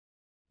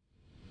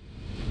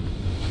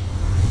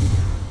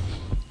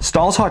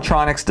Stahl's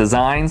Hotronix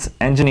designs,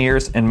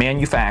 engineers, and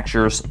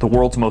manufactures the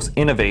world's most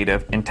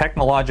innovative and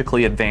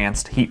technologically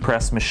advanced heat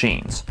press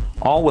machines,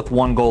 all with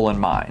one goal in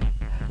mind: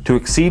 to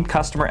exceed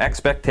customer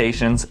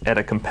expectations at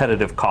a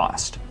competitive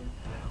cost.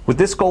 With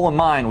this goal in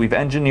mind, we've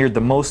engineered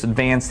the most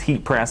advanced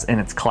heat press in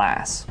its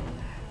class.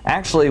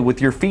 Actually,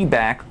 with your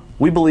feedback,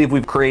 we believe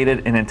we've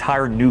created an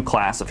entire new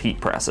class of heat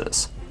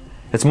presses.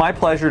 It's my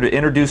pleasure to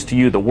introduce to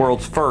you the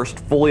world's first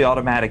fully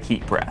automatic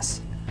heat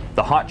press,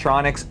 the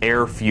Hotronix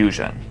Air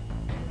Fusion.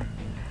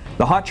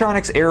 The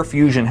Hotronix Air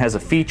Fusion has a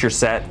feature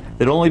set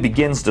that only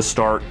begins to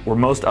start where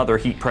most other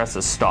heat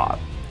presses stop.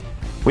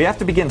 We have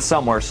to begin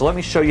somewhere, so let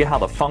me show you how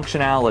the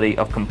functionality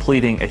of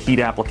completing a heat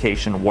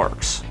application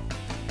works.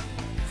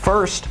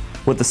 First,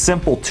 with the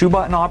simple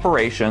 2-button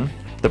operation,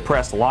 the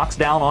press locks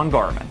down on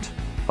garment,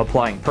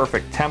 applying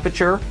perfect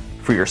temperature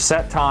for your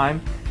set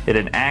time at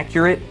an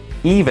accurate,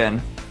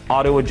 even,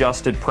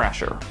 auto-adjusted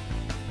pressure.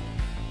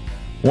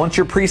 Once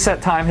your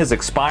preset time has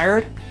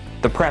expired,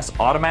 the press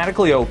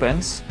automatically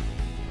opens,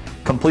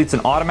 completes an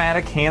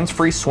automatic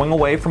hands-free swing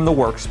away from the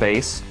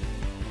workspace,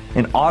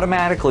 and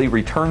automatically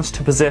returns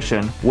to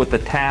position with the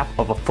tap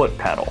of a foot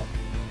pedal,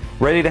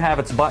 ready to have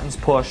its buttons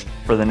pushed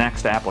for the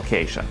next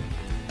application.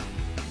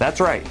 That's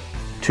right,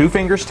 2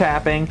 fingers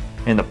tapping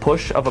and the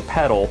push of a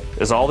pedal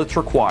is all that's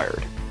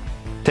required,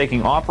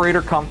 taking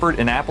operator comfort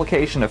and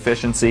application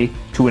efficiency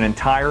to an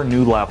entire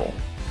new level.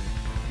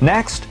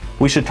 Next,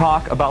 we should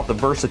talk about the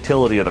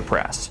versatility of the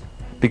press,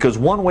 because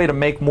one way to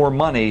make more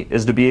money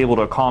is to be able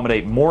to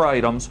accommodate more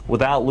items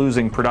without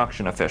losing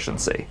production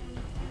efficiency.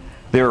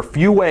 There are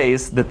few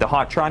ways that the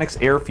Hotronix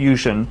Air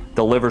Fusion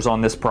delivers on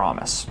this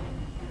promise.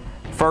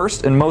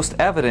 First and most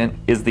evident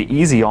is the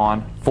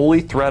Easy-On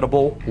fully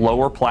threadable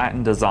lower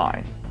platen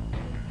design.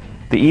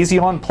 The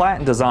Easy-On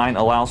platen design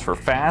allows for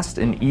fast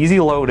and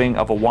easy loading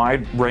of a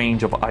wide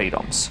range of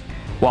items,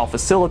 while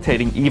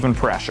facilitating even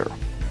pressure.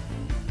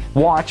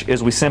 Watch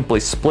as we simply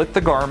split the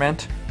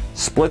garment,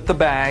 split the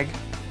bag,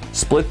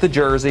 split the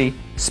jersey,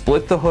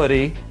 split the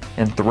hoodie,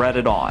 and thread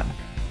it on.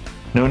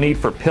 No need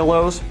for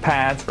pillows,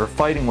 pads, or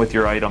fighting with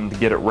your item to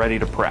get it ready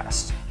to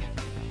press.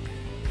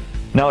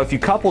 Now, if you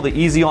couple the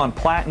Easy-On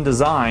platen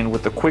design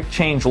with the quick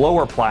change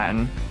lower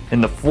platen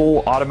and the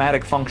full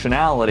automatic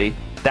functionality,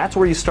 that's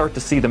where you start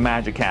to see the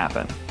magic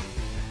happen.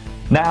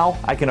 Now,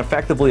 I can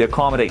effectively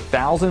accommodate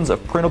thousands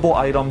of printable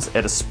items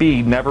at a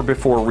speed never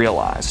before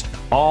realized,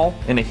 all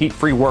in a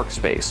heat-free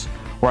workspace,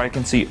 where I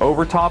can see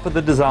over top of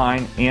the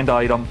design and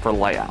item for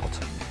layout.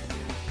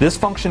 This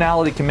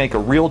functionality can make a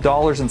real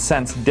dollars and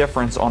cents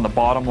difference on the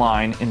bottom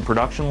line in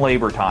production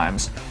labor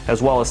times,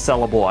 as well as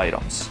sellable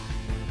items.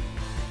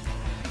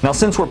 Now,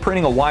 since we're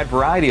printing a wide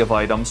variety of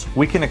items,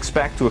 we can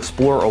expect to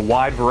explore a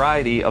wide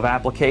variety of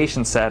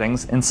application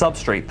settings and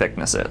substrate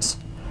thicknesses.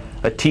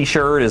 A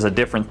t-shirt is a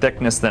different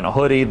thickness than a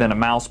hoodie, than a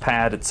mouse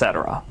pad,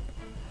 etc.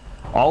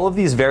 All of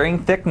these varying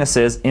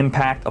thicknesses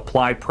impact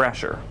applied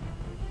pressure.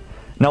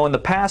 Now, in the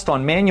past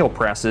on manual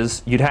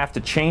presses, you'd have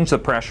to change the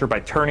pressure by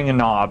turning a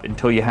knob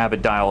until you have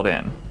it dialed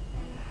in.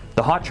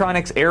 The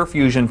Hotronix Air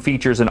Fusion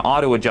features an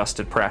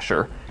auto-adjusted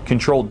pressure,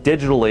 controlled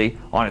digitally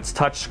on its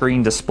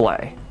touchscreen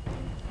display.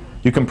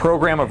 You can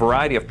program a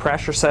variety of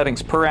pressure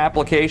settings per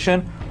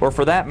application, or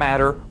for that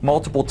matter,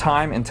 multiple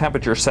time and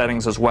temperature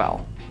settings as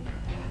well.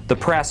 The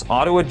press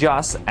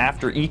auto-adjusts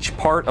after each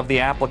part of the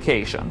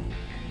application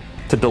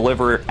to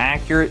deliver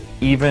accurate,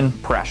 even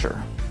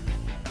pressure.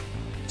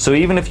 So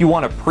even if you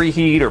want to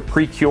preheat or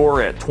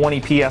pre-cure at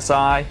 20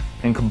 psi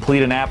and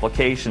complete an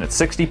application at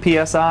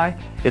 60 psi,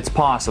 it's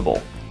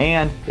possible,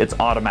 and it's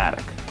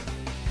automatic.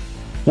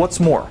 What's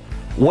more,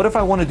 what if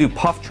I want to do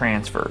puff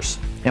transfers,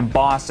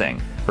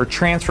 embossing, or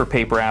transfer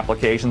paper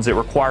applications that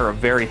require a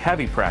very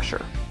heavy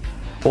pressure?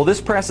 Well,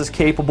 this press is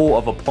capable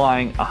of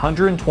applying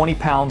 120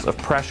 pounds of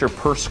pressure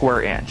per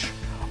square inch,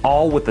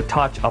 all with the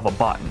touch of a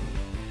button.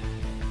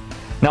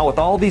 Now, with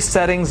all these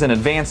settings and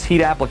advanced heat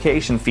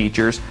application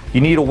features, you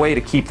need a way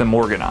to keep them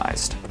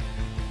organized.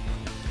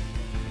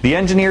 The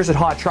engineers at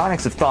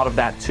Hotronix have thought of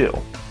that too.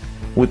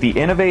 With the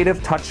innovative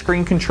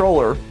touchscreen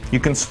controller, you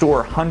can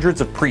store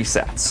hundreds of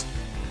presets.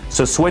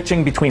 So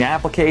switching between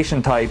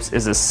application types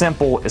is as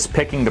simple as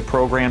picking the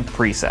programmed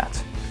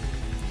preset.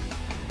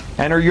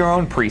 Enter your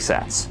own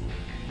presets.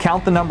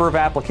 Count the number of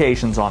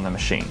applications on the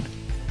machine.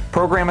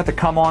 Program it to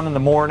come on in the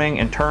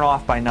morning and turn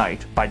off by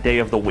night, by day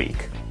of the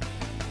week.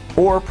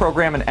 Or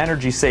program an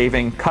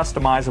energy-saving,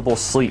 customizable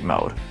sleep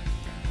mode.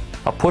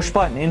 A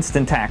push-button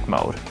instant tack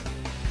mode.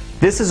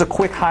 This is a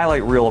quick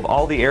highlight reel of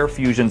all the Air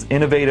Fusion's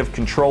innovative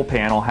control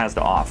panel has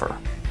to offer.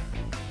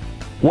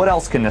 What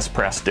else can this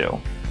press do?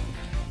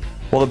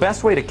 Well, the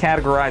best way to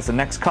categorize the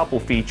next couple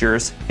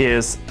features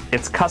is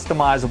it's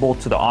customizable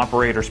to the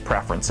operator's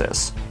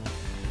preferences.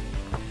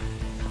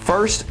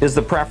 First is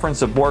the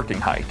preference of working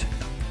height.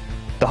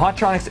 The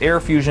Hotronix Air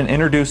Fusion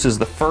introduces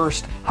the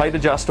first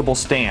height-adjustable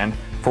stand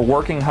for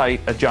working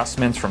height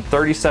adjustments from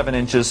 37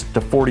 inches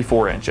to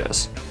 44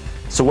 inches.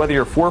 So whether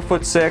you're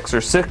 4'6" or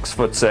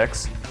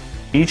 6'6",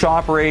 each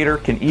operator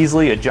can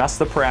easily adjust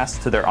the press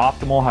to their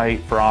optimal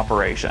height for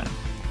operation.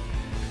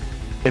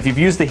 If you've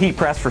used the heat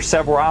press for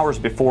several hours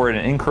before at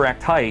an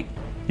incorrect height,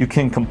 you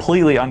can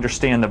completely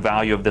understand the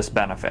value of this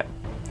benefit.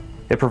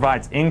 It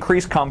provides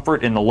increased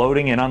comfort in the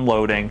loading and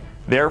unloading,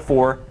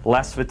 therefore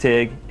less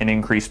fatigue and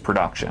increased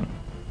production.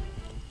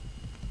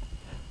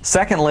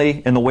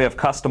 Secondly, in the way of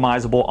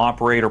customizable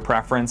operator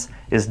preference,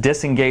 is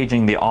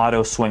disengaging the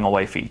auto swing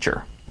away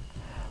feature.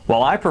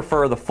 While I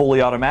prefer the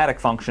fully automatic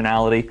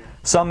functionality,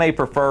 some may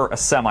prefer a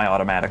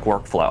semi-automatic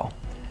workflow,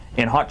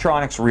 and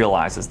Hotronix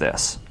realizes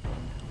this.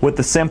 With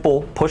the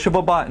simple push of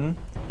a button,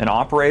 an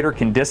operator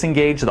can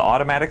disengage the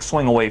automatic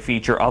swing away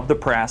feature of the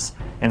press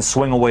and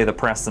swing away the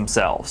press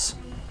themselves.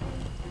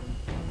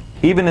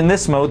 Even in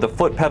this mode, the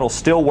foot pedal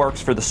still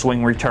works for the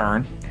swing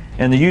return,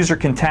 and the user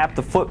can tap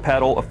the foot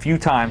pedal a few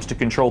times to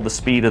control the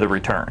speed of the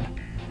return.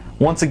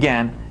 Once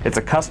again, it's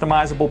a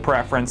customizable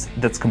preference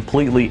that's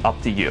completely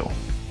up to you.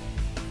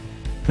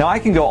 Now I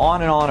can go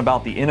on and on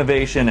about the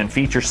innovation and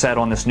feature set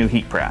on this new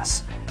heat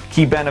press.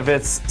 Key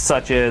benefits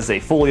such as a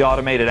fully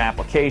automated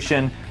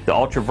application, the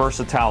ultra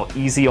versatile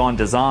easy on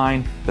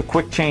design, the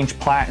quick change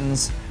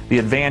platens, the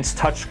advanced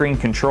touchscreen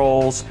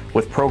controls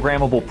with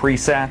programmable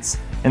presets,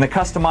 and the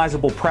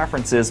customizable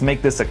preferences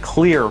make this a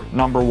clear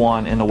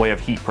 #1 in the way of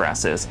heat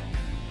presses.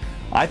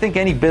 I think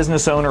any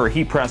business owner or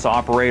heat press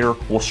operator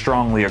will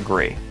strongly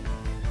agree.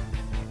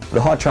 The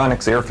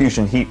Hotronix Air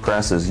Fusion heat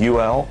press is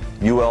UL,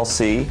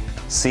 ULC,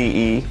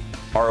 CE,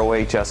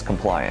 ROHS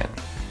compliant.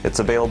 It's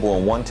available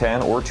in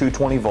 110 or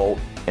 220 volt,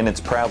 and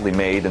it's proudly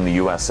made in the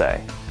USA.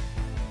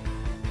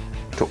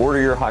 To order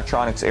your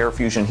Hotronix Air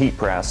Fusion heat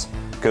press,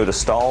 go to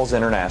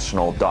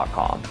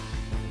stahlsinternational.com.